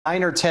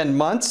9 or 10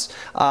 months.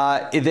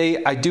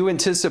 I do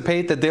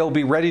anticipate that they'll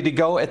be ready to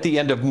go at the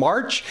end of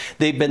March.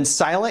 They've been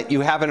silent.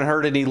 You haven't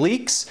heard any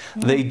leaks.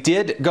 They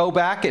did go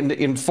back and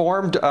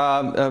informed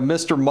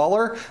Mr.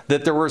 Mueller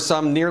that there were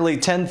some nearly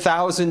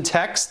 10,000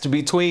 texts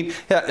between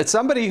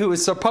somebody who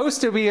is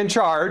supposed to be in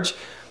charge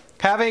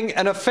having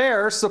an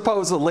affair,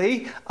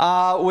 supposedly,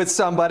 with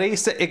somebody,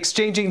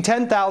 exchanging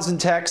 10,000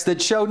 texts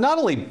that show not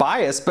only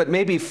bias, but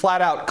maybe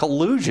flat-out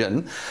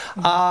collusion,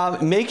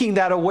 making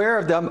that aware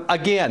of them.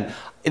 Again,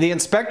 the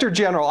Inspector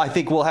General, I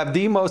think, will have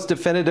the most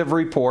definitive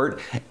report,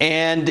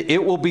 and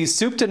it will be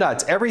soup to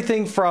nuts.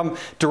 Everything from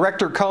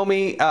Director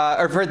Comey,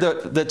 or for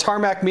the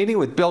tarmac meeting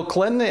with Bill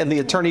Clinton and the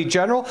Attorney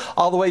General,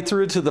 all the way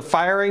through to the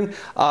firing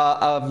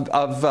of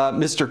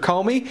Mr.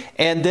 Comey,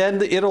 and then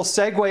it'll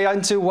segue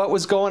into what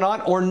was going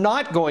on or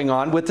not going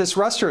on with this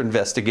Russia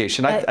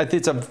investigation. I think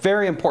it's a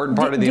very important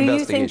part of the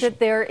investigation. Do you think that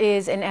there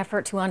is an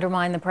effort to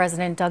undermine the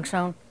president, Doug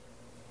Schoen?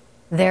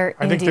 I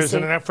think there's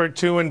an effort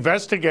to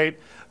investigate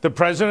the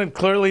president.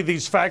 Clearly,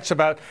 these facts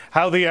about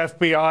how the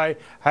FBI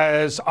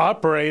has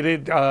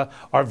operated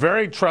are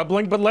very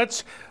troubling. But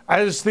let's,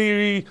 as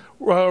the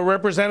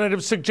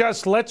representative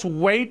suggests, let's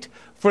wait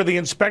for the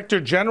Inspector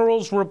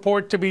General's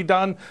report to be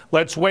done.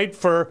 Let's wait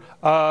for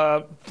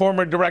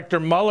former Director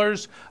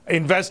Mueller's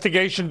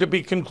investigation to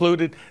be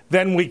concluded.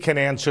 Then we can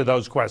answer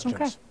those questions.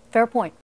 Okay. Fair point.